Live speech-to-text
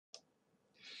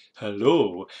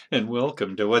Hello, and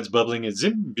welcome to What's Bubbling at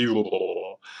ZIM.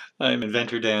 I'm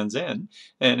inventor Dan Zen,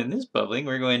 and in this bubbling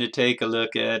we're going to take a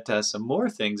look at some more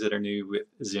things that are new with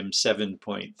ZIM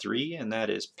 7.3, and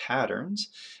that is patterns,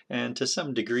 and to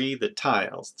some degree the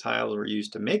tiles. Tiles were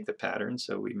used to make the patterns,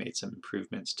 so we made some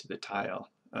improvements to the tile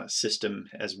system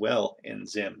as well in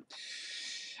ZIM.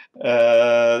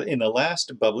 In the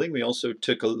last bubbling, we also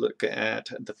took a look at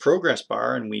the progress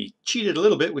bar, and we cheated a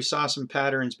little bit. We saw some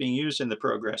patterns being used in the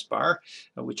progress bar,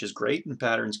 which is great, and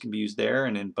patterns can be used there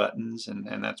and in buttons,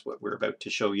 and that's what we're about to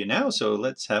show you now. So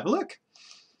let's have a look.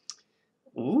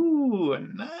 Ooh,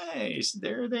 nice.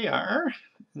 There they are.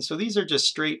 And so these are just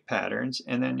straight patterns,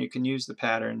 and then you can use the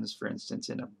patterns, for instance,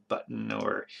 in a button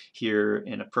or here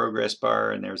in a progress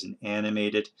bar, and there's an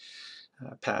animated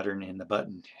pattern in the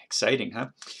button. Exciting, huh?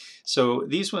 So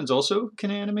these ones also can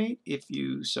animate if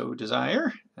you so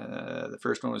desire. The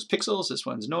first one was pixels, this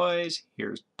one's noise.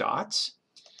 Here's dots,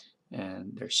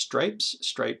 and there's stripes.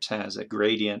 Stripes has a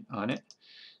gradient on it.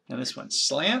 And this one's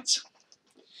slants,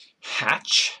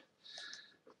 hatch,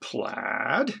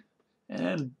 plaid,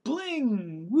 and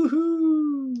bling.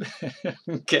 Woohoo!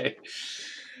 Okay.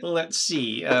 Let's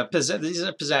see, these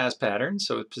are Pizzazz patterns.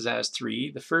 So with Pizzazz 3,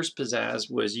 the first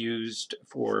Pizzazz was used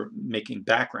for making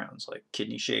backgrounds like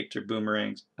kidney shaped or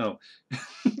boomerangs. Oh,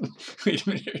 wait a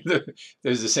minute,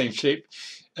 there's the same shape.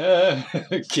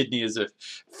 Kidney is a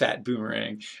fat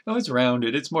boomerang. Oh, it's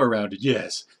rounded, it's more rounded.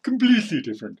 Yes, completely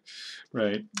different.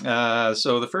 Right,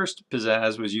 so the first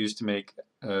Pizzazz was used to make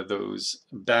those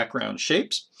background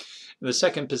shapes. The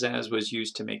second Pizzazz was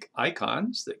used to make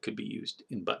icons that could be used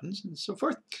in buttons and so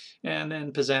forth. And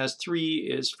then Pizzazz 3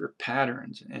 is for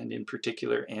patterns, and in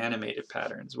particular animated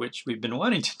patterns, which we've been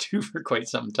wanting to do for quite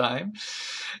some time.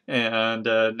 And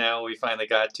now we finally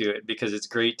got to it, because it's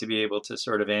great to be able to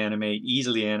sort of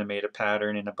easily animate a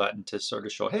pattern in a button to sort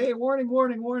of show, hey, warning,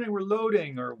 warning, warning, we're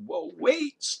loading, or whoa,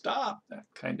 wait, stop, that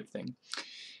kind of thing.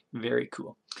 Very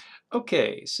cool.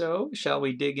 Okay, so shall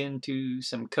we dig into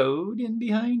some code in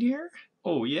behind here?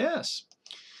 Oh yes.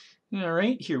 All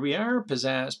right, here we are,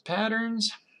 Pizzazz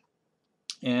patterns,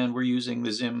 and we're using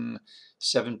the ZIM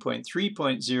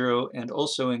 7.3.0 and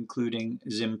also including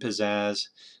ZIM Pizzazz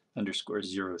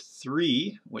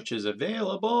 _03, which is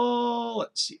available.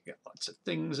 Let's see, got lots of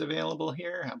things available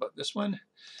here. How about this one?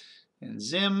 And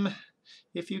ZIM,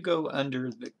 if you go under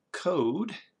the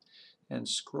code and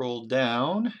scroll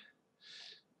down,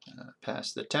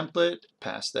 past the template,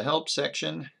 past the help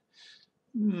section,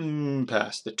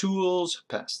 past the tools,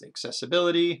 past the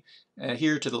accessibility,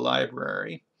 here to the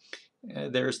library.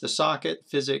 There's the socket,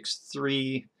 physics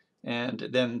 3, and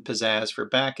then Pizzazz for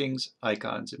backings,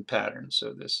 icons, and patterns.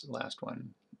 So this last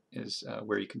one is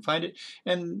where you can find it.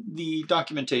 And the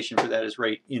documentation for that is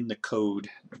right in the code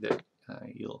that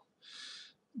you'll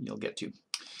get to.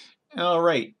 All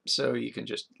right, so you can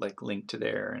just like link to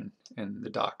there, and the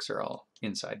docs are all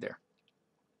inside there.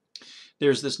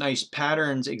 There's this nice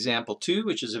patterns example too,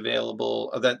 which is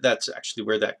available. That's actually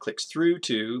where that clicks through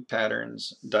to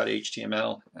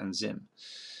patterns.html and ZIM.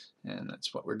 And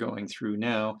that's what we're going through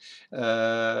now.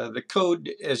 The code,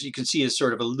 as you can see, is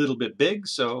sort of a little bit big,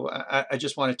 so I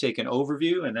just want to take an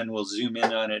overview, and then we'll zoom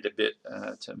in on it a bit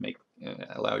to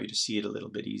allow you to see it a little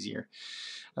bit easier.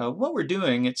 What we're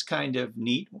doing, it's kind of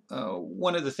neat.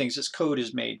 One of the things, this code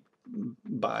is made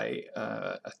by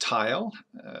a tile,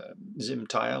 ZIM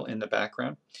tile in the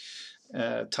background.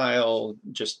 Tile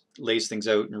just lays things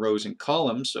out in rows and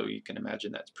columns, so you can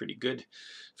imagine that's pretty good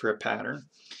for a pattern.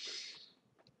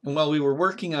 And while we were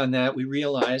working on that, we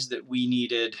realized that we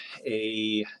needed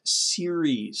a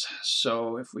series.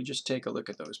 So if we just take a look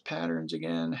at those patterns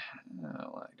again,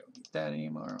 well, I don't need that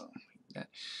anymore. I'll need that.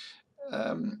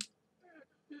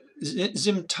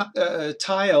 ZIM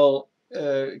tile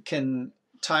can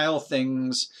tile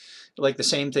things like the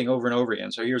same thing over and over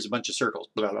again. So here's a bunch of circles,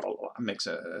 blah, blah, blah, blah. Makes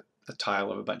a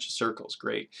tile of a bunch of circles,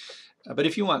 great. But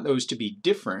if you want those to be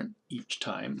different each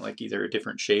time, like either a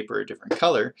different shape or a different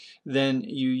color, then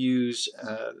you use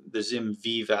the ZIM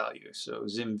v value. So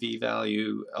ZIM v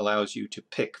value allows you to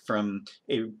pick from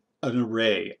an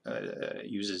array,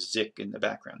 uses zik in the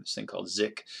background, this thing called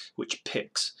zik, which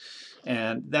picks.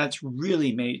 And that's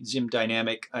really made ZIM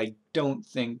dynamic. I don't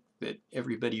think that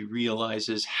everybody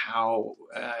realizes how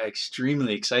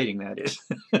extremely exciting that is.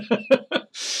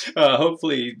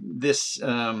 Hopefully this,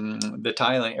 the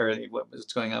tiling, or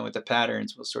what's going on with the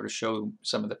patterns, will sort of show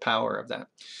some of the power of that.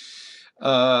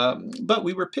 But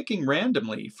we were picking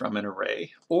randomly from an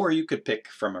array, or you could pick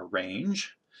from a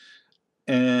range,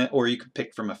 or you could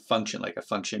pick from a function, like a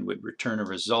function would return a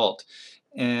result.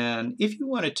 And if you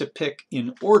wanted to pick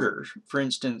in order, for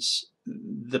instance,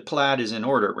 the plaid is in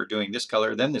order. We're doing this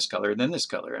color, then this color, then this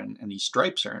color, and these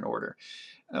stripes are in order.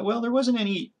 Well, there wasn't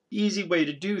any easy way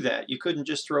to do that. You couldn't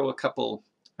just throw a couple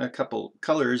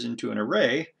colors into an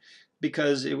array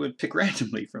because it would pick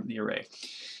randomly from the array.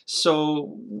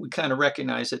 So we kind of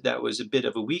recognized that that was a bit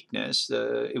of a weakness.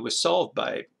 It was solved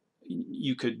by,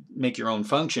 you could make your own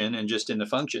function and just in the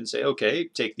function say, okay,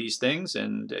 take these things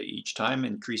and each time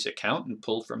increase a count and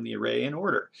pull from the array in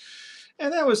order.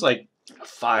 And that was like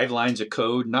 5 lines of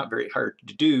code, not very hard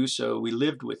to do, so we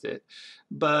lived with it.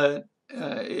 But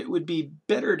it would be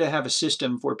better to have a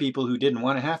system for people who didn't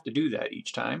want to have to do that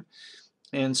each time.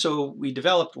 And so we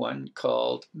developed one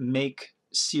called Make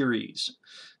Series.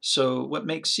 So what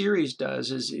Make Series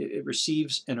does is it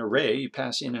receives an array. You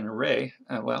pass in an array.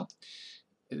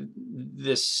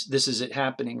 This is it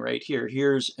happening right here.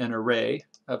 Here's an array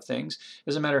of things.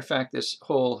 As a matter of fact, this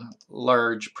whole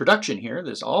large production here,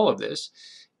 all of this,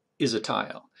 is a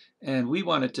tile. And we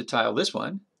wanted to tile this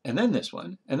one, and then this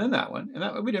one, and then that one. And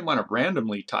that, we didn't want to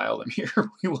randomly tile them here.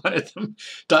 We wanted them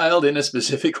tiled in a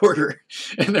specific order.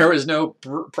 And there was no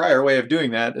prior way of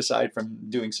doing that aside from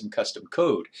doing some custom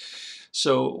code.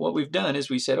 So what we've done is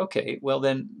we said, okay, well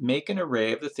then make an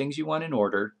array of the things you want in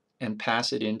order and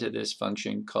pass it into this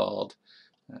function called,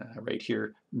 right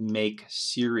here, make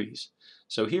series.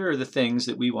 So here are the things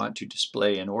that we want to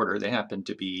display in order. They happen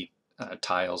to be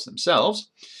tiles themselves.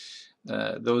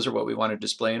 Those are what we want to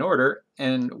display in order,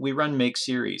 and we run make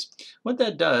series. What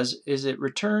that does is it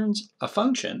returns a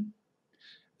function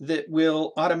that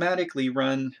will automatically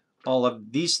run all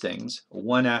of these things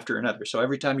one after another. So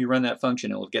every time you run that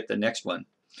function, it will get the next one.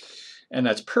 And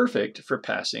that's perfect for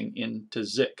passing into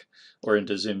ZIC or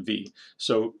into ZIMv.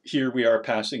 So here we are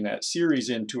passing that series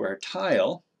into our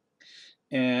tile,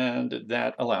 and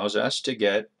that allows us to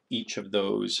get each of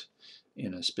those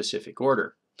in a specific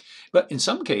order. But in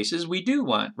some cases, we do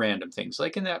want random things.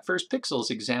 Like in that first pixels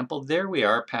example, there we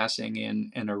are passing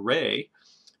in an array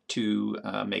to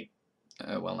make,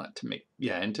 well, not to make,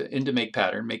 yeah, into make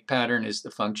pattern. Make pattern is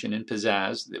the function in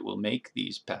Pizzazz that will make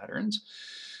these patterns.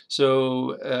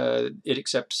 So it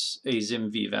accepts a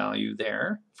ZIMv value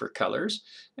there for colors.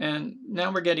 And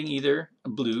now we're getting either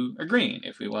blue or green.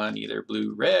 If we want either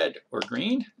blue, red, or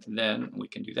green, then we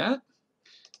can do that.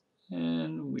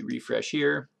 And we refresh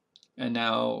here. And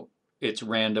now it's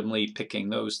randomly picking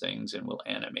those things and will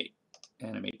animate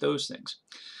those things.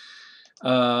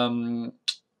 But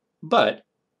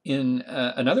in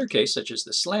another case, such as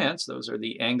the slants, those are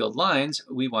the angled lines,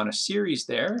 we want a series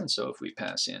there. And so if we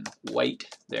pass in white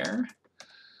there,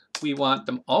 we want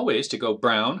them always to go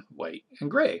brown, white,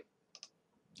 and gray.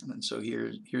 And so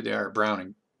here they are,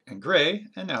 brown and gray,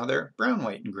 and now they're brown,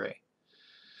 white, and gray.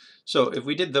 So if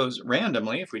we did those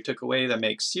randomly, if we took away the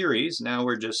make series, now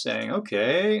we're just saying,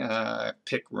 okay,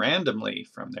 pick randomly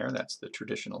from there. That's the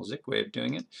traditional ZIC way of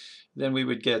doing it. Then we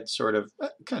would get sort of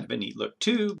kind of a neat look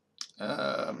too.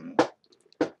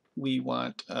 We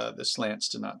want the slants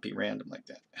to not be random like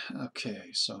that.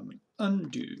 Okay, so I'm going to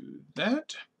undo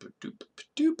that.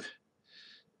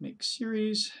 Make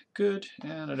series, good.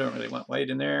 And I don't really want white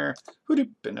in there.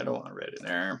 And I don't want red in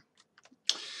there.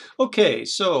 Okay,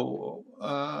 so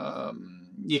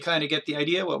you kind of get the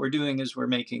idea. What we're doing is we're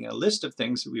making a list of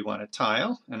things that we want to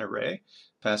tile, an array,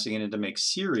 passing it into make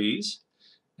series,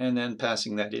 and then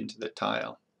passing that into the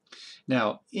tile.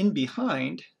 Now, in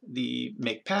behind the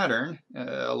make pattern,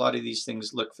 a lot of these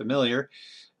things look familiar.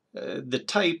 The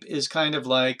type is kind of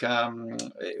like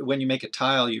when you make a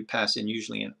tile, you pass in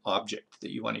usually an object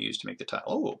that you want to use to make the tile.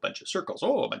 Oh, a bunch of circles,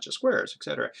 oh, a bunch of squares,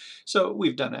 etc. So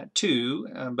we've done that too,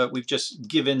 but we've just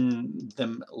given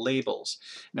them labels.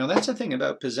 Now that's the thing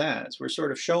about Pizzazz. We're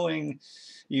sort of showing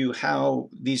you how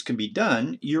these can be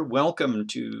done. You're welcome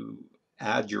to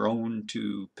add your own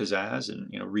to Pizzazz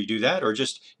and redo that, or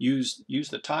just use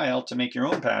the tile to make your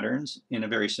own patterns in a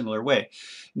very similar way.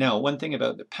 Now, one thing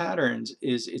about the patterns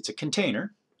is it's a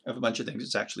container of a bunch of things.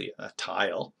 It's actually a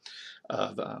tile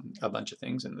of a bunch of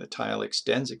things, and the tile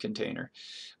extends a container.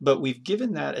 But we've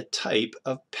given that a type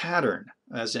of pattern,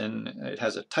 as in it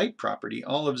has a type property.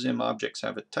 All of ZIM objects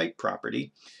have a type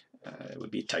property. It would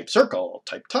be type circle,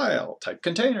 type tile, type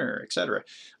container, etc.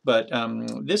 But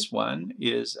this one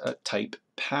is a type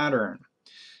pattern.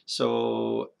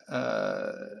 So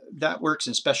that works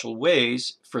in special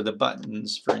ways for the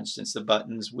buttons. For instance, the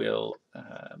buttons will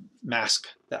mask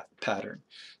that pattern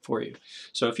for you.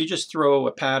 So if you just throw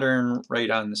a pattern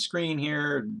right on the screen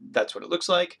here, that's what it looks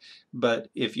like. But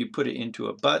if you put it into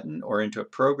a button or into a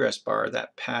progress bar,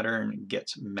 that pattern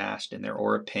gets masked in there,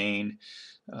 or a pane,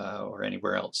 or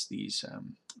anywhere else these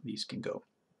can go.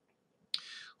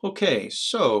 Okay,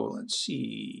 so let's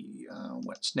see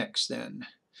what's next then.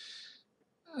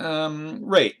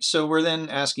 Right, so we're then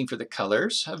asking for the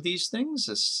colors of these things,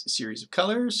 a series of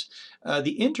colors.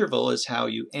 The interval is how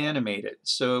you animate it.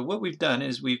 So what we've done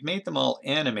is we've made them all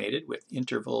animated with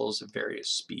intervals of various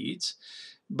speeds,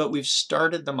 but we've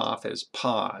started them off as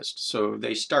paused. So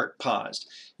they start paused.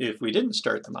 If we didn't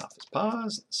start them off as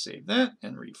paused, let's save that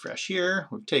and refresh here.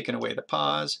 We've taken away the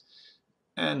pause,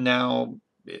 and now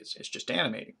it's just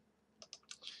animating.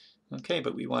 Okay,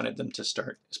 but we wanted them to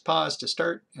start as pause to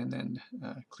start, and then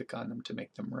click on them to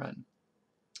make them run.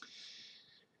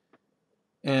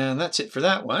 And that's it for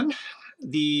that one.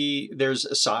 There's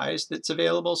a size that's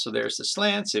available, so there's the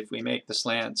slants. If we make the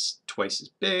slants twice as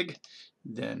big,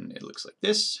 then it looks like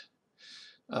this,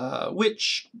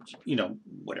 which, you know,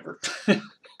 whatever.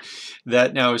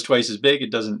 That now is twice as big. It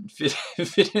doesn't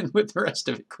fit in with the rest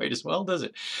of it quite as well, does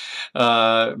it?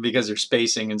 Because there's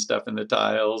spacing and stuff in the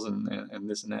tiles and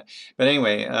this and that. But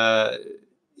anyway,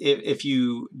 if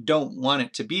you don't want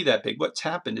it to be that big, what's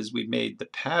happened is we've made the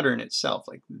pattern itself,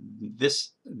 like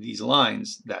these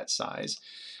lines, that size.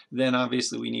 Then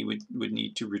obviously we would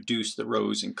need to reduce the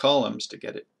rows and columns to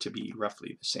get it to be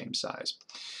roughly the same size.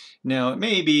 Now, it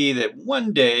may be that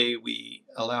one day we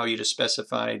allow you to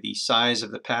specify the size of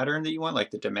the pattern that you want,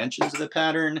 like the dimensions of the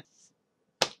pattern.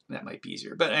 That might be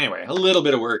easier. But anyway, a little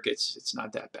bit of work, it's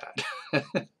not that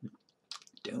bad.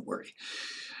 Don't worry.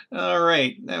 All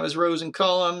right, that was rows and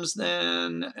columns.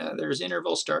 Then there's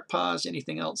interval, start, pause.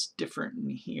 Anything else different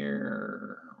in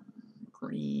here?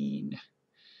 Green,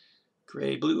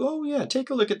 gray, blue. Oh yeah, take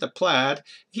a look at the plaid.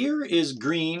 Here is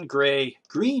green, gray,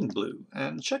 green, blue.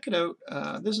 And check it out.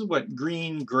 This is what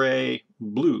green, gray,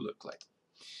 blue look like.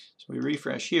 So we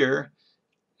refresh here,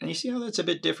 and you see how that's a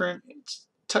bit different? It's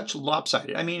a touch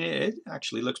lopsided. I mean, it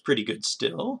actually looks pretty good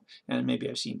still, and maybe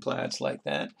I've seen plaids like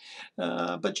that.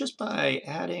 But just by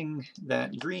adding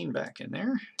that green back in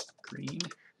there, green,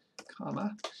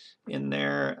 comma, in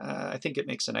there, I think it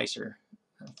makes a nicer,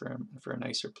 for a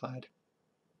nicer plaid.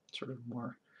 Sort of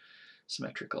more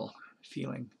symmetrical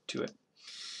feeling to it.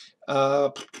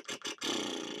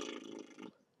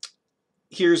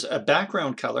 Here's a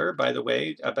background color, by the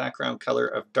way, a background color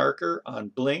of darker on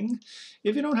bling.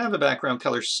 If you don't have a background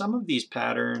color, some of these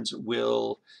patterns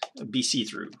will be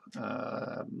see-through,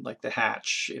 like the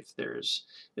hatch.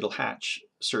 It'll hatch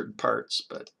certain parts,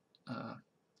 but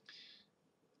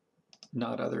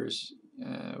not others.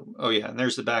 Oh yeah, and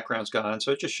there's the background's gone,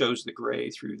 so it just shows the gray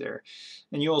through there.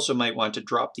 And you also might want to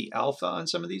drop the alpha on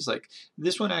some of these. Like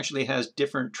this one actually has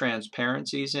different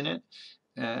transparencies in it.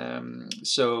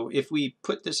 So if we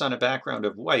put this on a background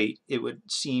of white, it would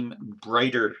seem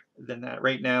brighter than that.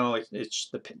 Right now, it's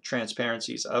the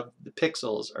transparencies of the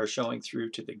pixels are showing through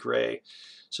to the gray.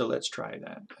 So let's try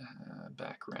that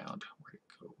background. Where'd it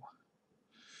go?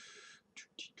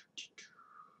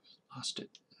 Lost it.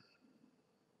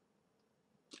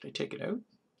 Did I take it out?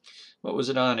 What was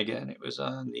it on again? It was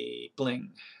on the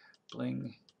bling.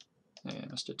 Bling. I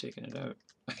must have taken it out.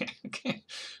 Okay.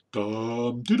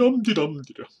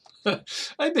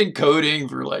 I've been coding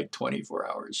for like 24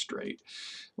 hours straight.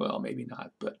 Well, maybe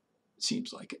not, but it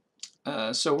seems like it.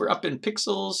 So we're up in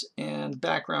pixels and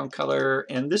background color,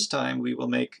 and this time we will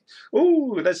make,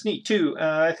 oh, that's neat too.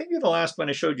 I think in the last one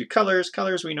I showed you colors.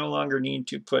 Colors we no longer need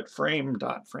to put frame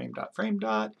dot, frame dot, frame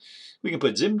dot. We can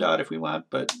put ZIM dot if we want,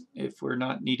 but if we're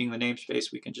not needing the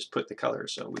namespace, we can just put the color.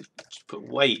 So we just put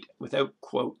white without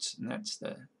quotes, and that's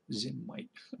the ZIM white,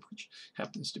 which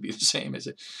happens to be the same as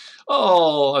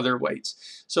all other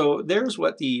whites. So there's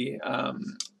what the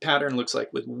pattern looks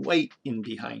like with white in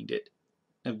behind it.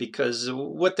 And because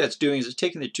what that's doing is it's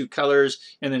taking the two colors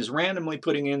and then it's randomly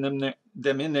putting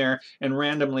them in there and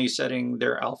randomly setting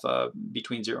their alpha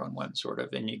between 0 and 1 sort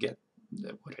of, and you get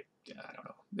I don't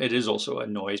know. It is also a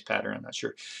noise pattern. I'm not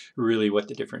sure really what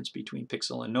the difference between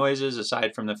pixel and noise is,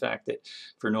 aside from the fact that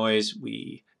for noise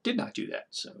we did not do that,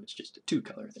 so it's just a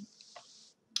two-color thing.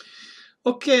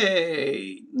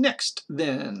 Okay, next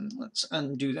then, let's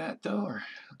undo that though, or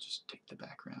I'll just take the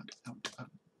background out of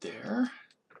there.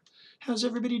 How's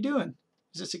everybody doing?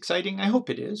 Is this exciting? I hope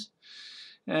it is.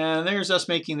 And there's us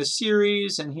making the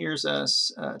series, and here's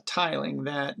us tiling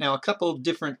that. Now, a couple of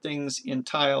different things in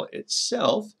tile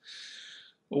itself.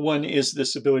 One is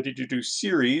this ability to do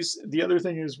series. The other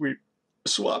thing is we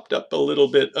swapped up a little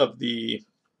bit of the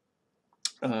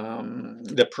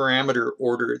parameter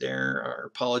order there. Our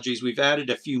apologies. We've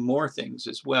added a few more things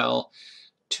as well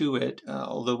to it,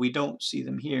 although we don't see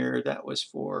them here. That was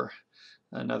for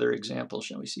another example.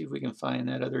 Shall we see if we can find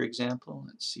that other example?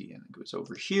 Let's see. I think it was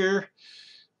over here.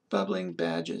 Bubbling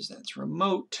badges, that's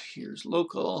remote. Here's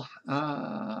local.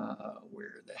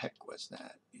 Where the heck was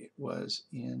that? It was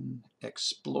in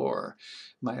Explore.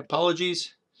 My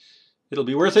apologies. It'll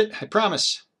be worth it, I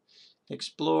promise.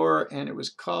 Explore, and it was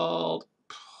called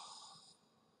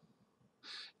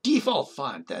default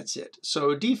font. That's it.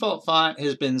 So default font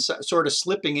has been sort of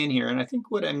slipping in here, and I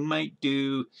think what I might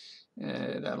do,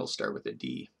 that'll start with a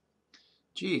D.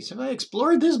 Geez, have I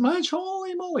explored this much?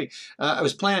 Holy moly. I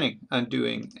was planning on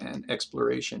doing an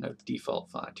exploration of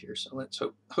default font here, so let's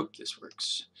hope this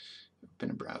works.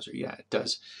 Open a browser. Yeah, it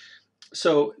does.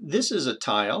 So this is a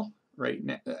tile, right?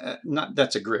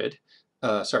 That's a grid.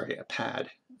 Sorry, a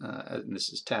pad. And this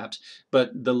is tabs.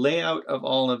 But the layout of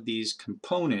all of these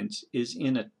components is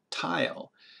in a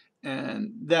tile.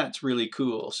 And that's really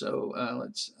cool. So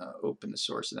let's open the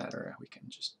source of that, or we can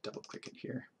just double click it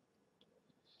here.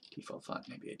 Default font,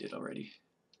 maybe I did already.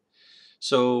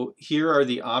 So here are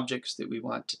the objects that we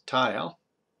want to tile.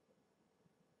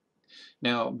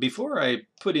 Now, before I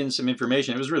put in some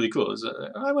information, it was really cool. It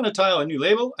was, I want to tile a new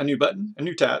label, a new button, a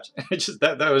new tab. Just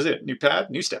that was it. New pad,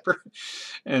 new stepper.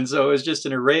 And so it's just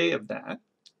an array of that.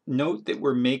 Note that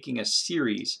we're making a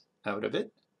series out of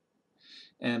it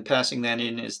and passing that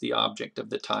in as the object of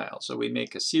the tile. So we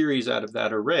make a series out of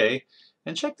that array.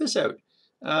 And check this out.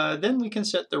 Then we can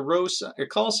set the row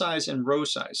call size and row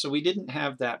size. So we didn't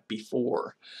have that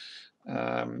before.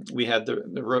 We had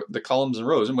the columns and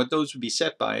rows, and what those would be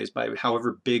set by is by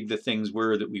however big the things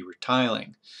were that we were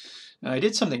tiling. Now, I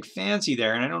did something fancy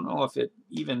there, and I don't know if it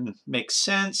even makes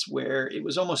sense, where it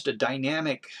was almost a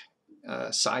dynamic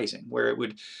sizing, where it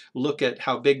would look at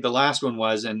how big the last one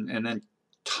was and then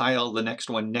tile the next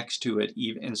one next to it,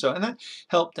 and that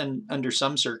helped under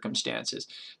some circumstances.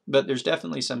 But there's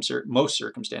definitely most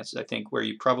circumstances, I think, where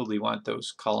you probably want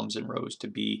those columns and rows to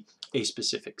be a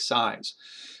specific size.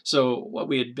 So what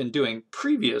we had been doing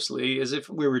previously is, if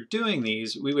we were doing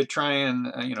these, we would try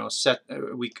and set.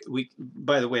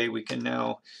 By the way, we can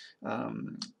now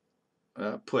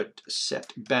put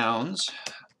set bounds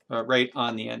right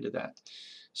on the end of that.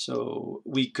 So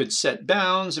we could set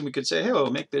bounds, and we could say, hey, oh,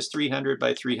 make this 300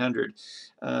 by 300.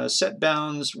 Set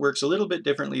bounds works a little bit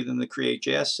differently than the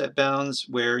Create.js set bounds,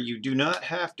 where you do not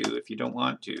have to, if you don't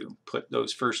want to, put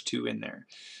those first two in there.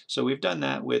 So we've done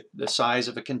that with the size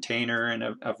of a container and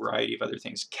a variety of other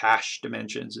things, cache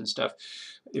dimensions and stuff.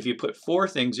 If you put 4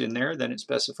 things in there, then it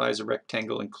specifies a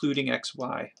rectangle including x,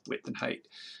 y, width, and height.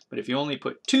 But if you only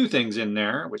put 2 things in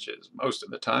there, which is most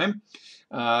of the time,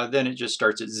 then it just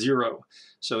starts at 0.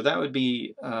 So that would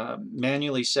be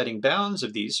manually setting bounds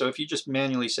of these. So if you just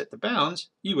manually set the bounds,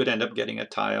 you would end up getting a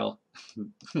tile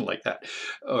like that.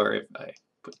 Or if I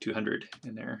put 200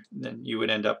 in there, then you would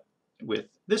end up with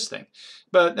this thing.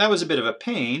 But that was a bit of a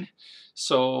pain.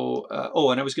 So,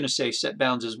 oh, and I was going to say set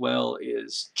bounds as well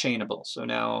is chainable. So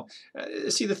now,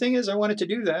 see, the thing is, I wanted to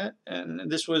do that,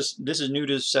 and this is new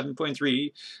to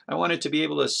 7.3. I wanted to be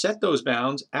able to set those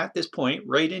bounds at this point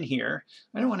right in here.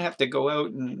 I don't want to have to go out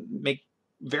and make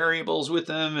variables with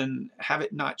them and have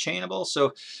it not chainable.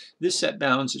 So this set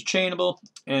bounds is chainable,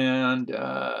 and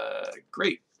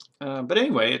great. But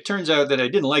anyway, it turns out that I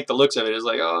didn't like the looks of it. It's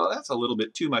like, oh, that's a little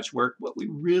bit too much work. What we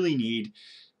really need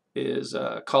is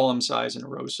column size and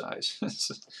row size.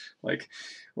 Like,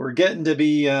 we're getting to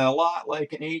be a lot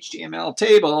like an HTML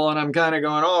table, and I'm kind of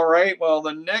going, all right, well,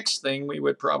 the next thing we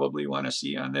would probably want to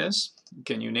see on this,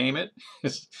 can you name it?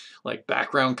 It's like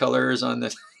background colors on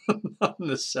the on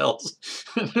the cells.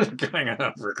 Going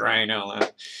on, for crying out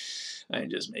loud. I'm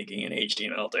just making an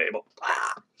HTML table.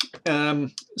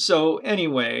 So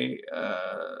anyway,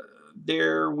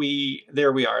 there we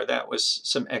are. That was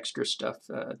some extra stuff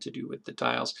to do with the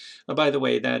tiles. By the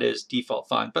way, that is default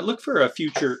font. But look for a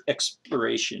future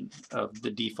exploration of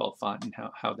the default font and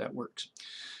how that works.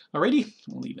 Alrighty,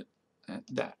 we'll leave it at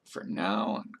that for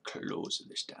now and close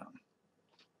this down.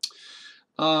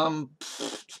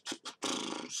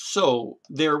 So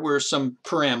there were some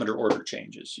parameter order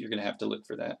changes. You're going to have to look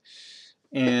for that.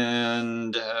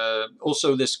 And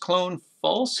also this clone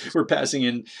false, we're passing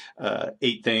in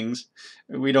 8 things.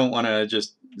 We don't want to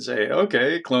just say,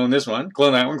 okay, clone this one,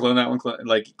 clone that one, clone that one,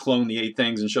 like clone the 8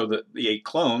 things and show the 8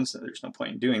 clones. There's no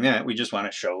point in doing that. We just want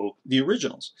to show the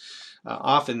originals.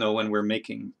 Often, though, when we're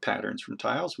making patterns from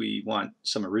tiles, we want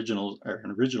some original or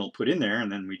an original put in there,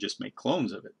 and then we just make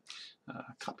clones of it,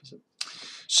 copies of it.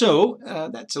 So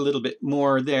that's a little bit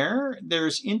more there.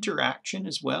 There's interaction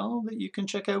as well that you can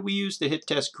check out. We used the hit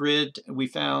test grid. We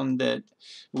found that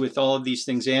with all of these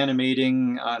things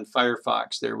animating on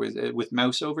Firefox, there was with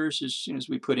mouse overs, as soon as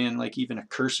we put in like even a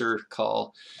cursor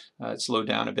call, it slowed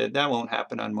down a bit. That won't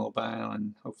happen on mobile,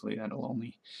 and hopefully that'll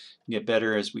only get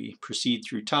better as we proceed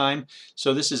through time.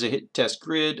 So this is a hit test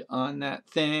grid on that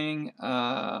thing.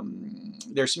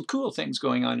 There's some cool things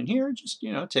going on in here. Just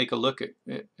take a look at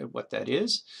what that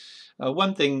is.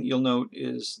 One thing you'll note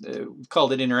is we've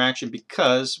called it interaction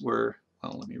because we're,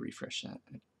 well, let me refresh that.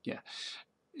 Yeah,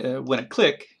 when I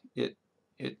click,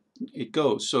 it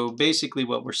goes. So basically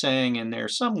what we're saying in there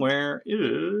somewhere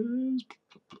is,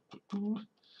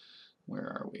 where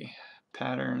are we?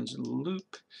 Patterns,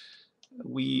 loop.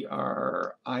 We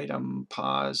are item,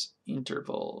 pause,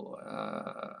 interval.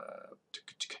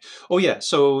 Oh yeah,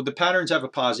 so the patterns have a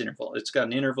pause interval. It's got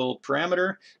an interval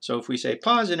parameter. So if we say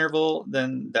pause interval,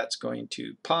 then that's going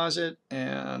to pause it,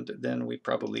 and then we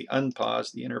probably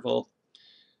unpause the interval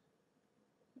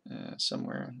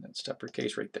somewhere. That's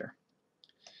uppercase right there.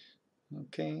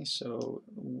 Okay, so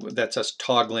that's us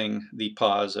toggling the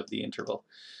pause of the interval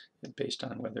based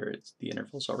on whether the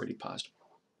interval's already paused.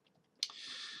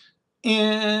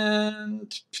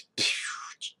 And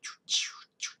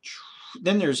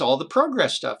then there's all the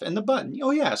progress stuff and the button.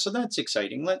 Oh yeah, so that's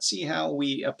exciting. Let's see how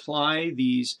we apply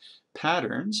these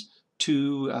patterns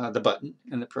to the button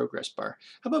and the progress bar.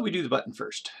 How about we do the button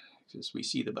first? Because we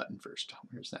see the button first.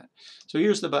 Where's that? So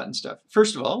here's the button stuff.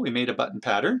 First of all, we made a button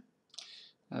pattern.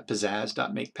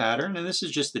 Pizzazz.makePattern, and this is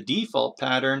just the default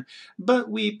pattern, but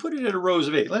we put it at a rows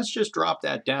of 8. Let's just drop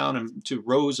that down to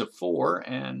rows of 4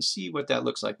 and see what that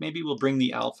looks like. Maybe we'll bring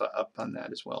the alpha up on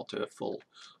that as well to a full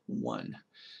 1.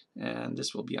 And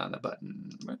this will be on the button.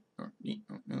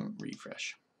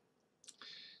 Refresh.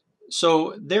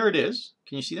 So there it is.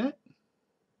 Can you see that?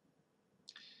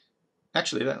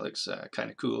 Actually, that looks kind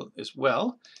of cool as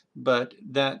well, but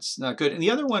that's not good. And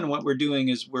the other one, what we're doing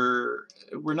is we're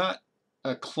not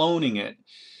cloning it,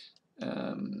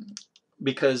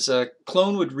 because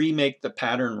clone would remake the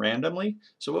pattern randomly.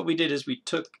 So what we did is we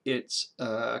took its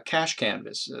cache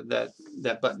canvas,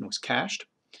 that button was cached,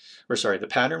 or sorry, the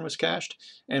pattern was cached,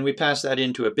 and we passed that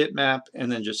into a bitmap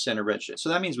and then just center registered. So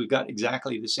that means we've got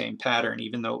exactly the same pattern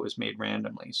even though it was made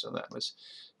randomly. So that was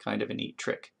kind of a neat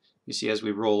trick. You see, as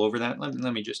we roll over that,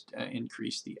 let me just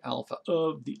increase the alpha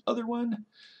of the other one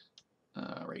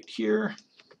right here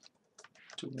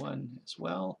to 1 as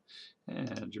well,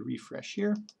 and refresh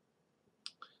here.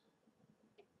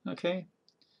 Okay,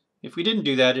 if we didn't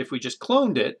do that, if we just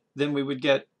cloned it, then we would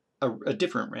get a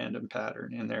different random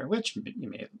pattern in there, which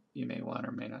you may want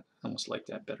or may not. I almost like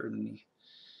that better than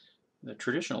the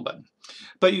traditional button.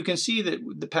 But you can see that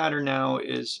the pattern now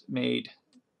is made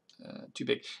too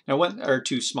big. Now, or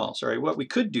too small, sorry. What we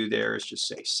could do there is just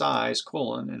say size,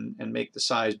 colon, and make the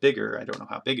size bigger. I don't know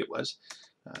how big it was,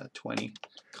 20,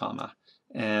 comma,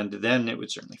 and then it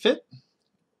would certainly fit.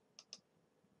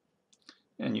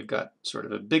 And you've got sort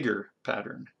of a bigger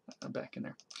pattern back in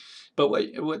there. But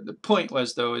what the point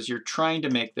was, though, is you're trying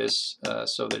to make this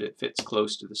so that it fits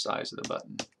close to the size of the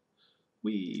button,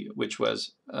 which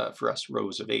was, for us,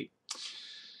 rows of 8.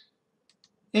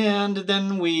 And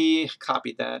then we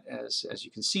copied that, as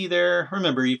you can see there.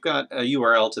 Remember, you've got a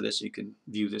URL to this, so you can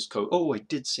view this code. Oh, I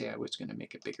did say I was going to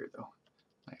make it bigger, though.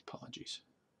 My apologies.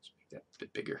 Let's make that a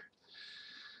bit bigger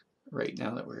right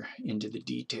now that we're into the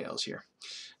details here.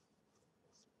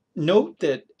 Note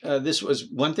that this was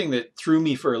one thing that threw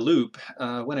me for a loop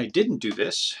when I didn't do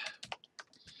this.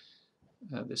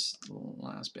 This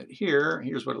last bit here,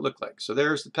 here's what it looked like. So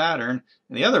there's the pattern,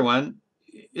 and the other one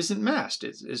isn't masked.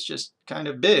 It's just kind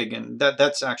of big, and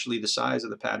that's actually the size of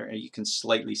the pattern. And you can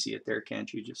slightly see it there,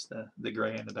 can't you? Just the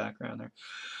gray in the background there.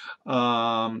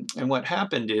 And what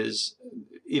happened is,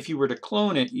 if you were to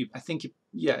clone it,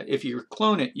 if you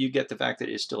clone it, you get the fact that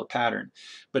it's still a pattern.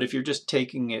 But if you're just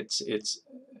taking its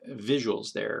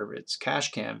visuals there, its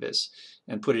cache canvas,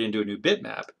 and put it into a new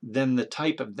bitmap, then the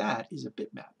type of that is a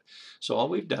bitmap. So all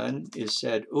we've done is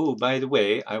said, oh, by the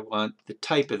way, I want the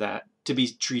type of that to be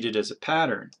treated as a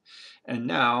pattern. And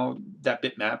now that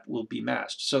bitmap will be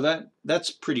masked. So that's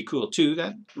pretty cool too.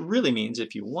 That really means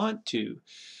if you want to,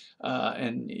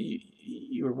 and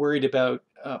you're worried about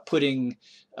putting,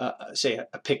 say,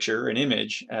 a picture, an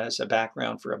image as a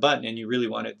background for a button, and you really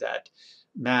wanted that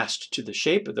masked to the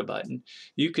shape of the button,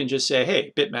 you can just say,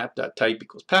 hey, bitmap.type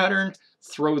equals pattern,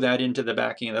 throw that into the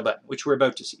backing of the button, which we're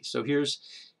about to see. So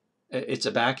it's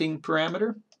a backing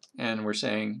parameter, and we're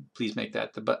saying, please make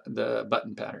that the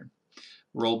button pattern.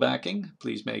 Roll backing,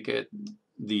 please make it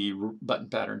the button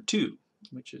pattern 2,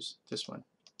 which is this one.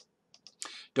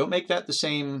 Don't make that the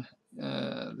same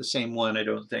one, I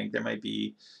don't think. There might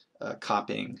be a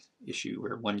copying issue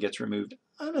where one gets removed.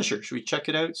 I'm not sure. Should we check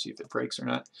it out, see if it breaks or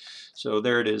not? So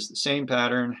there it is, the same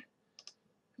pattern.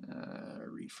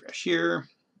 Refresh here.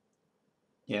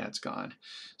 Yeah, it's gone.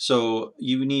 So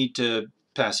you need to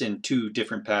pass in 2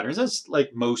 different patterns. That's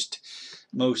like most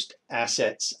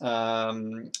assets.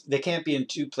 They can't be in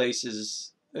 2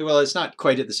 places. Well, it's not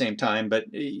quite at the same time,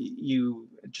 but you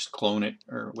just clone it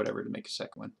or whatever to make a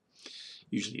second one.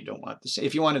 Usually you don't want the same.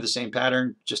 If you wanted the same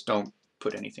pattern, just don't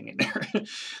put anything in there.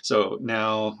 So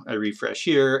now I refresh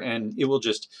here, and it will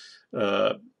just,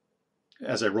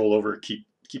 as I roll over, keep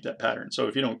that pattern. So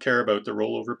if you don't care about the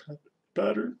rollover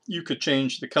pattern, you could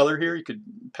change the color here. You could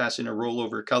pass in a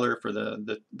rollover color for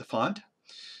the font,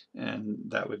 and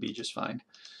that would be just fine.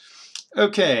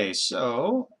 Okay,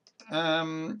 so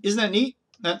isn't that neat?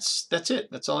 That's it.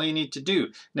 That's all you need to do.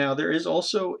 Now there is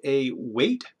also a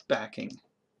weight backing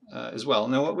as well.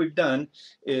 Now what we've done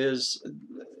is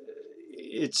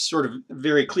it's sort of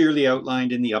very clearly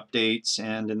outlined in the updates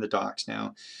and in the docs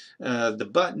now. The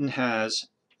button has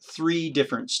 3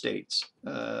 different states.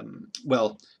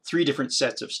 Well, 3 different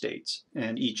sets of states,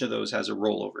 and each of those has a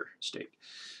rollover state.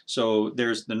 So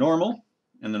there's the normal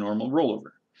and the normal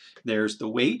rollover. There's the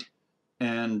weight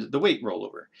and the weight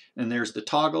rollover. And there's the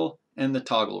toggle and the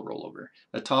toggle rollover.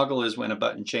 A toggle is when a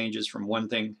button changes from one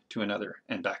thing to another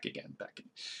and back again, back in.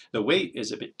 The weight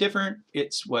is a bit different.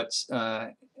 It's what's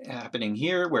happening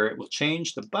here, where it will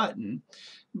change the button,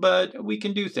 but we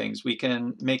can do things. We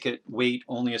can make it wait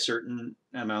only a certain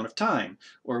amount of time,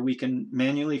 or we can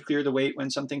manually clear the wait when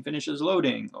something finishes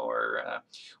loading,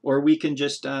 or we can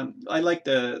just, I like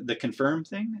the confirm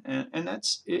thing, and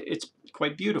it's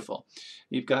quite beautiful.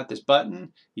 You've got this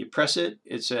button, you press it,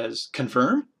 it says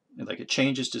confirm, and like it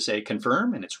changes to say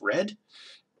confirm, and it's red,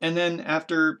 and then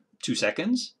after 2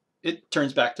 seconds, it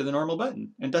turns back to the normal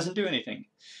button and doesn't do anything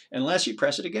unless you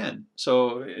press it again.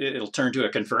 So it'll turn to a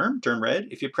confirm, turn red.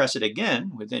 If you press it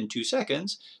again within 2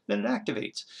 seconds, then it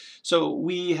activates. So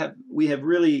we have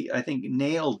really, I think,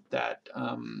 nailed that.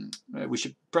 We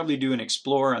should probably do an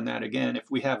explore on that again if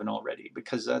we haven't already,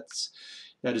 because that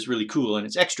is really cool, and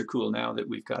it's extra cool now that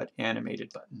we've got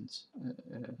animated buttons.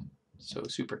 So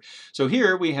super. So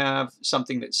here we have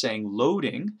something that's saying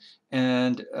loading,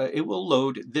 and it will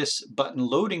load this button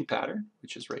loading pattern,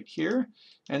 which is right here,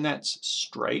 and that's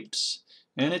stripes,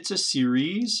 and it's a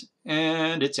series,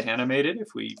 and it's animated.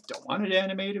 If we don't want it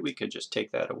animated, we could just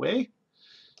take that away,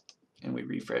 and we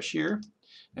refresh here.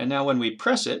 And now when we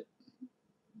press it,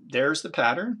 there's the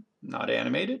pattern, not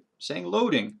animated, saying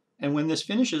loading. And when this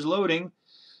finishes loading,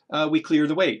 we clear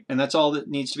the wait, and that's all that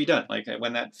needs to be done. Like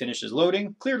when that finishes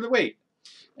loading, clear the wait,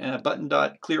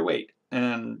 button.clear wait,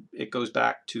 and it goes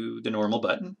back to the normal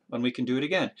button when we can do it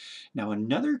again. Now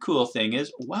another cool thing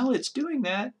is, while it's doing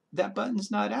that, that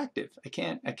button's not active. I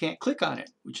can't click on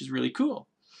it, which is really cool.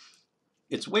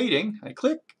 It's waiting. I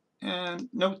click, and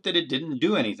note that it didn't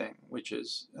do anything, which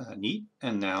is neat.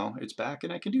 And now it's back,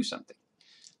 and I can do something.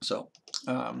 So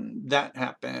that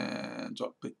happens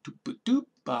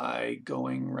by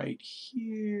going right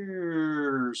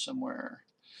here somewhere.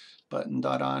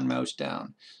 Button.on, mouse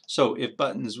down. So if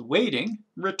button's waiting,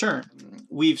 return.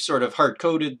 We've sort of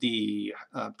hard-coded the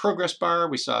progress bar.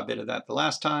 We saw a bit of that the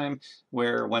last time,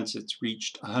 where once it's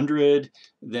reached 100,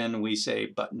 then we say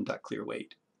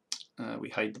button.clearWait. We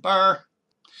hide the bar.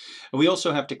 We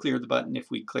also have to clear the button if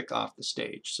we click off the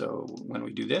stage. So when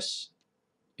we do this,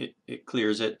 it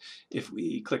clears it. If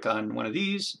we click on one of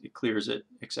these, it clears it,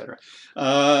 etc.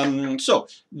 So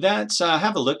that's,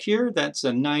 have a look here. That's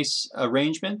a nice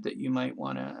arrangement that you might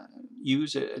want to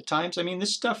use at times. I mean,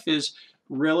 this stuff is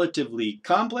relatively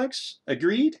complex,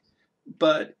 agreed,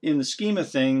 but in the scheme of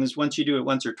things, once you do it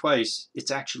once or twice,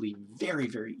 it's actually very,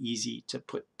 very easy to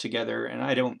put together, and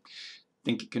I don't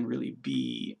think it can really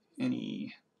be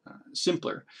any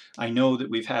simpler. I know that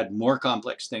we've had more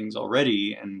complex things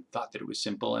already and thought that it was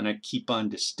simple, and I keep on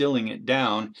distilling it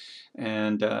down,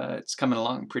 and it's coming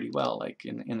along pretty well. Like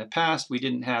in the past, we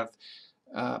didn't have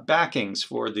backings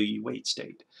for the wait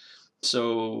state.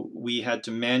 So we had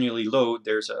to manually load.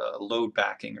 There's a load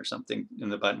backing or something in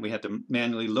the button. We had to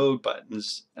manually load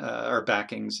buttons or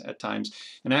backings at times,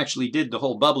 and I actually did the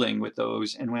whole bubbling with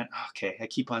those and went, okay, I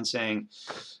keep on saying,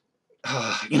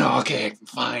 okay,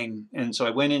 fine. And so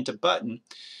I went into button,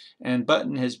 and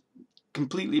button has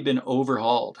completely been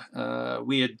overhauled.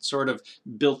 We had sort of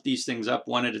built these things up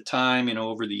one at a time,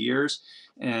 over the years,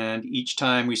 and each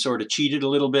time we sort of cheated a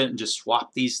little bit and just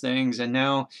swapped these things, and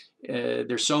now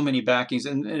there's so many backings,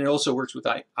 and it also works with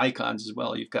icons as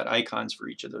well. You've got icons for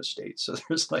each of those states, so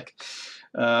there's like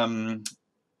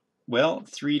well,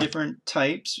 3 different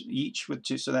types, each with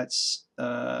 2, so that's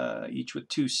each with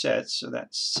 2 sets, so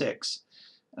that's 6.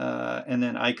 And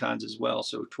then icons as well,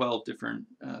 so 12 different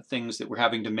things that we're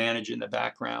having to manage in the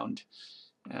background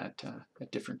at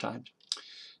different times.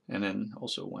 And then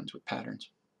also ones with patterns.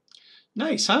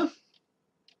 Nice, huh?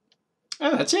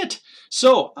 Oh, that's it.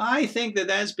 So I think that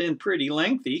that's been pretty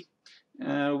lengthy.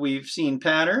 We've seen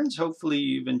patterns. Hopefully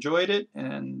you've enjoyed it,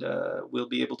 and we'll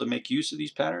be able to make use of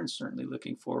these patterns. Certainly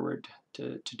looking forward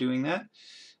to doing that.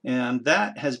 And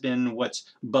that has been what's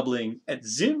bubbling at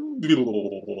ZIM with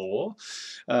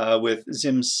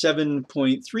ZIM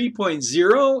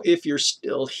 7.3.0. If you're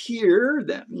still here,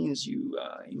 that means you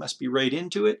must be right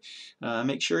into it.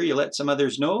 Make sure you let some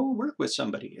others know. Work with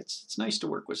somebody. It's nice to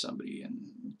work with somebody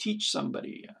and teach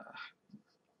somebody.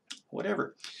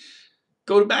 Whatever.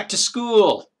 Go back to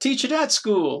school. Teach it at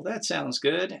school. That sounds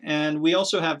good. And we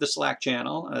also have the Slack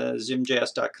channel,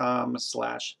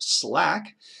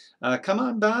 zimjs.com/Slack. Come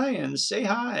on by and say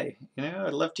hi.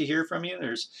 I'd love to hear from you.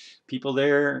 There's people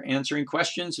there answering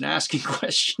questions and asking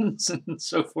questions and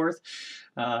so forth.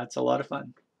 It's a lot of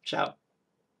fun. Ciao.